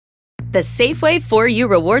The Safeway For You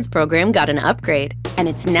Rewards program got an upgrade, and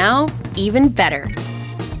it's now even better.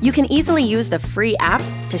 You can easily use the free app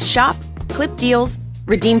to shop, clip deals,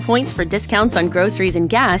 redeem points for discounts on groceries and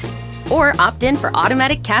gas, or opt in for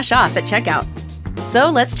automatic cash off at checkout. So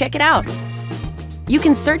let's check it out. You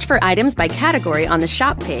can search for items by category on the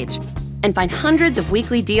shop page and find hundreds of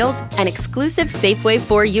weekly deals and exclusive Safeway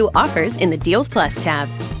For You offers in the Deals Plus tab.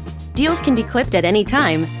 Deals can be clipped at any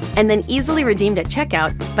time and then easily redeemed at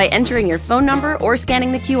checkout by entering your phone number or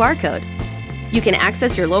scanning the QR code. You can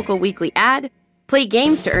access your local weekly ad, play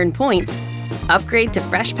games to earn points, upgrade to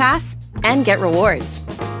Fresh Pass, and get rewards.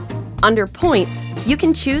 Under Points, you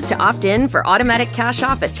can choose to opt in for automatic cash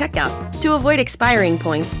off at checkout to avoid expiring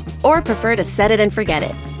points or prefer to set it and forget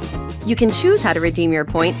it. You can choose how to redeem your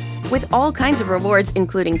points with all kinds of rewards,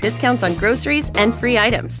 including discounts on groceries and free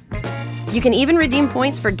items. You can even redeem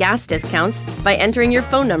points for gas discounts by entering your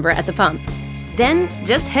phone number at the pump. Then,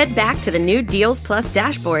 just head back to the new Deals Plus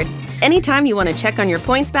dashboard anytime you want to check on your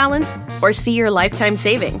points balance or see your lifetime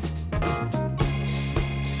savings.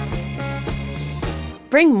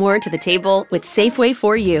 Bring more to the table with Safeway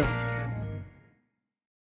For You.